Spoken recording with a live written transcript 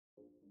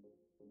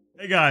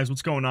Hey guys,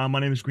 what's going on? My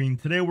name is Green.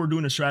 Today we're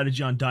doing a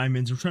strategy on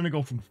diamonds. We're trying to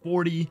go from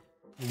 40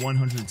 to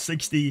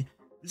 160.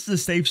 This is a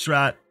safe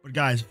strat, but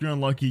guys, if you're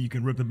unlucky, you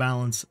can rip the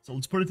balance. So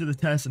let's put it to the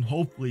test and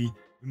hopefully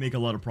we make a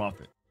lot of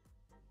profit.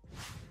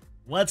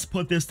 Let's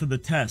put this to the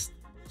test.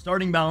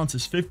 Starting balance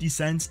is 50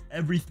 cents.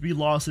 Every 3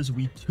 losses,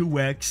 we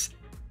 2x.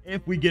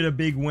 If we get a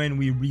big win,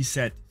 we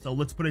reset. So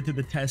let's put it to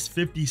the test.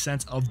 50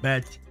 cents a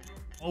bet.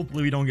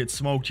 Hopefully we don't get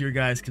smoked here,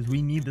 guys, because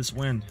we need this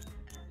win.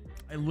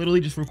 I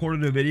literally just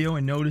recorded a video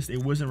and noticed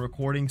it wasn't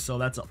recording, so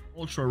that's an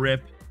ultra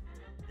rip.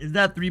 Is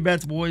that 3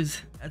 bets,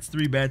 boys? That's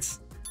 3 bets.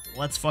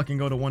 Let's fucking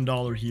go to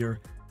 $1 here.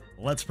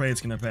 Let's pray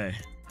it's gonna pay.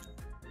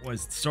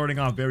 Boys, it's starting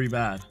off very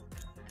bad.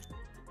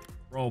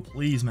 Bro,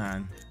 please,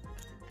 man.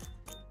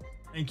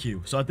 Thank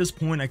you. So at this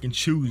point, I can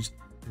choose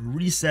to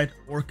reset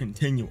or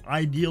continue.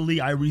 Ideally,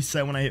 I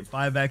reset when I hit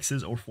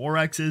 5x's or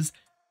 4x's.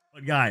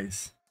 But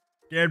guys,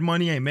 scared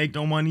money ain't make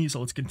no money, so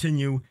let's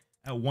continue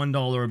at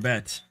 $1 a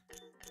bet.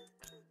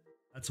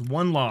 That's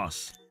 1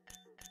 loss.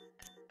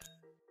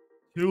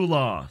 2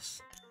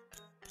 loss.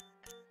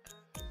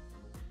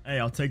 Hey,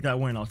 I'll take that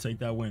win. I'll take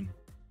that win.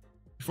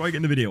 Before I get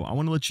in the video, I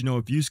want to let you know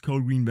if you use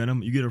code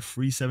GreenVenom, you get a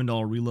free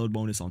 $7 reload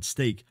bonus on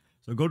stake.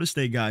 So go to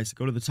stake, guys.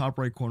 Go to the top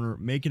right corner,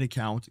 make an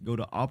account, go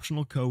to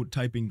optional code,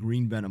 type in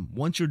GreenVenom.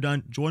 Once you're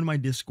done, join my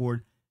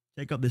Discord,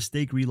 check out the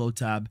stake reload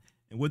tab,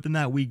 and within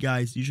that week,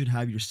 guys, you should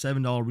have your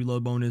 $7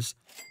 reload bonus.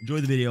 Enjoy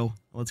the video.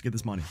 Let's get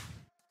this money.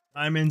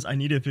 Diamonds, I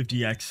need a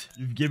 50x.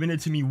 You've given it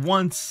to me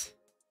once,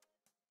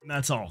 and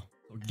that's all.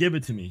 So give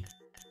it to me.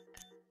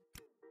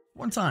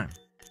 One time.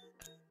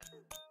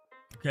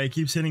 Okay,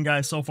 keeps hitting,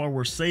 guys. So far,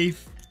 we're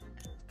safe.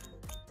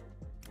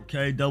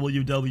 Okay,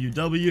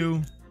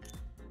 WWW.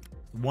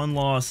 1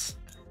 loss.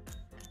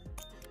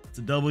 It's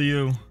a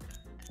W.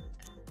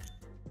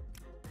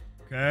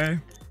 Okay.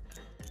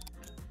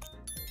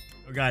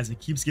 So, guys, it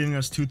keeps giving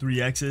us 2,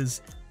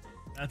 3x's.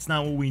 That's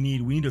not what we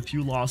need. We need a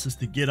few losses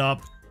to get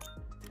up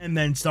and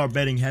then start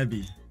betting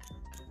heavy.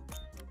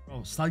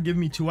 Bro, stop giving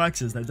me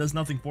 2x's. That does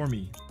nothing for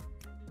me.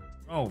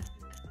 Oh,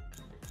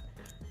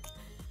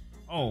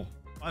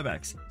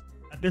 5x.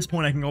 At this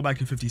point, I can go back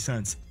to 50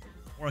 cents.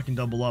 Or I can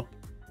double up.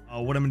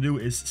 What I'm going to do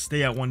is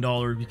stay at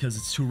 $1 because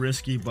it's too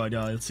risky. But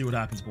let's see what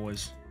happens,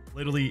 boys.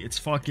 Literally, it's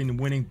fucking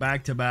winning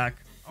back to back.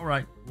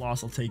 Alright,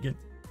 loss. I'll take it.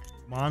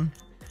 Come on.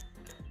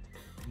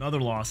 Another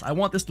loss. I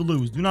want this to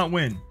lose. Do not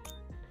win.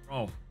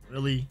 Bro,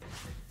 really?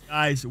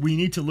 Guys, we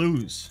need to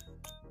lose.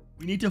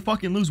 We need to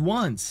fucking lose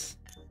once.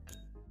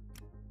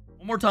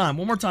 One more time.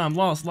 One more time.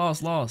 Loss,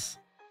 loss, loss.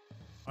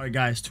 Alright,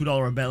 guys.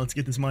 $2 a bet. Let's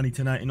get this money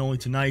tonight and only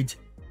tonight.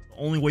 The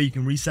only way you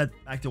can reset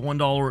back to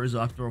 $1 is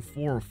after a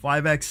 4 or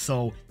 5x.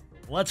 So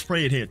let's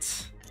pray it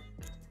hits.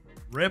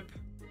 Rip.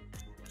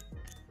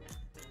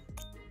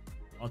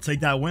 I'll take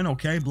that win.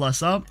 Okay.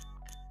 Bless up.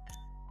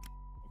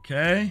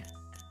 Okay.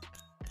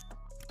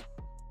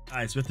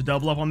 Guys, we have to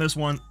double up on this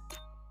one.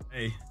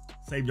 Hey,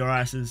 saved our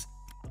asses.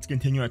 Let's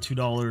continue at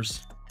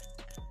 $2.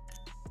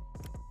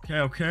 Okay,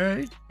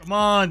 okay. Come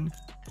on.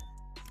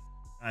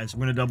 Guys, we're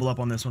going to double up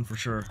on this one for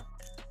sure.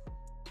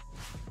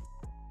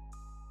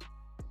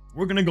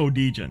 We're going to go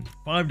DEGEN.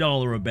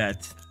 $5 a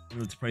bet.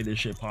 Let's pray this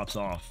shit pops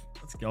off.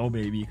 Let's go,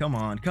 baby. Come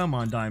on. Come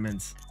on,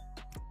 diamonds.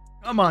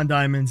 Come on,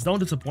 diamonds. Don't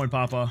disappoint,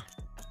 Papa.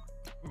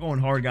 We're going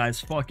hard, guys.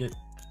 Fuck it.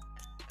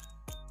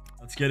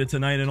 Let's get it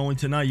tonight and only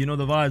tonight. You know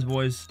the vibes,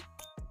 boys.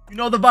 You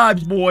know the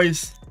vibes,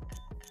 boys.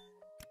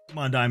 Come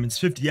on, diamonds.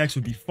 50x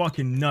would be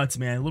fucking nuts,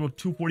 man. A little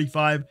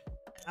 245.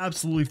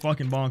 Absolutely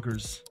fucking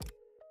bonkers.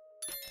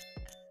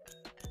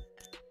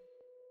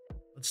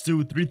 Let's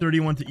do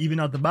 331 to even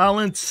out the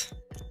balance.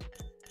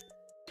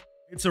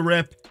 It's a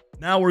rip.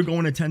 Now we're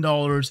going to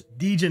 $10.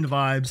 DEGEN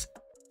vibes.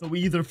 So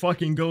we either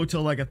fucking go to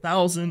like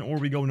 1,000 or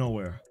we go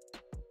nowhere.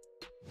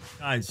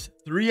 Guys,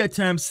 3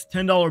 attempts,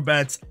 $10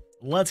 bets.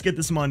 Let's get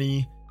this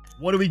money.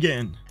 What are we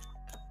getting?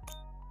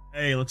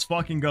 Hey, let's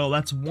fucking go.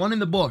 That's 1 in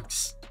the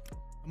books.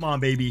 Come on,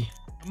 baby.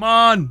 Come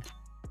on.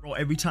 Bro,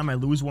 every time I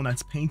lose one,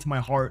 that's pain to my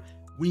heart.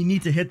 We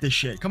need to hit this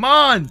shit. Come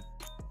on.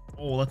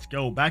 Oh, let's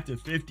go. Back to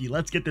 50.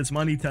 Let's get this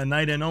money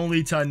tonight and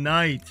only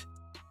tonight.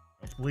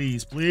 Oh,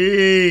 please,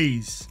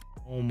 please.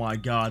 Oh my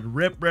God.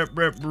 Rip, rip,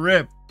 rip,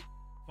 rip.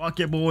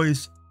 Fuck it,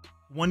 boys.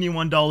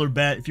 $21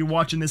 bet. If you're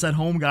watching this at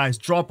home, guys,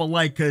 drop a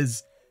like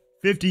because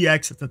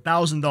 50x, it's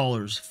 $1,000.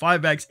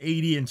 5x,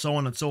 80, and so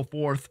on and so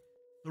forth.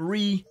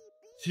 3,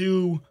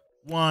 2,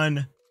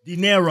 1.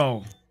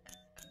 Dinero.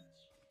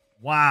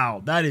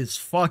 Wow, that is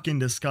fucking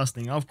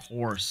disgusting. Of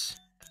course.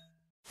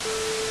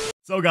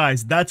 So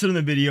guys, that's it in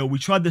the video. We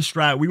tried this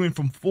strat. We went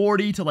from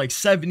 40 to like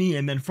 70,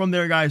 and then from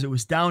there, guys, it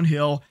was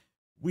downhill.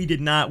 We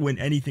did not win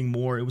anything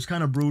more. It was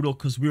kind of brutal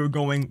because we were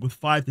going with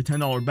 $5 to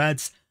 $10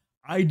 bets.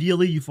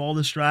 Ideally, you follow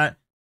the strat,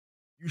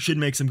 you should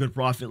make some good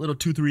profit. Little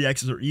 2,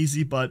 3x's are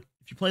easy, but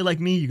if you play like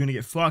me, you're gonna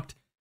get fucked.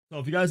 So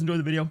if you guys enjoyed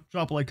the video,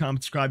 drop a like,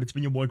 comment, subscribe. It's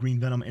been your boy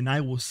GreenVenom, and I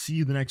will see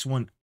you the next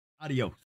one. Adios.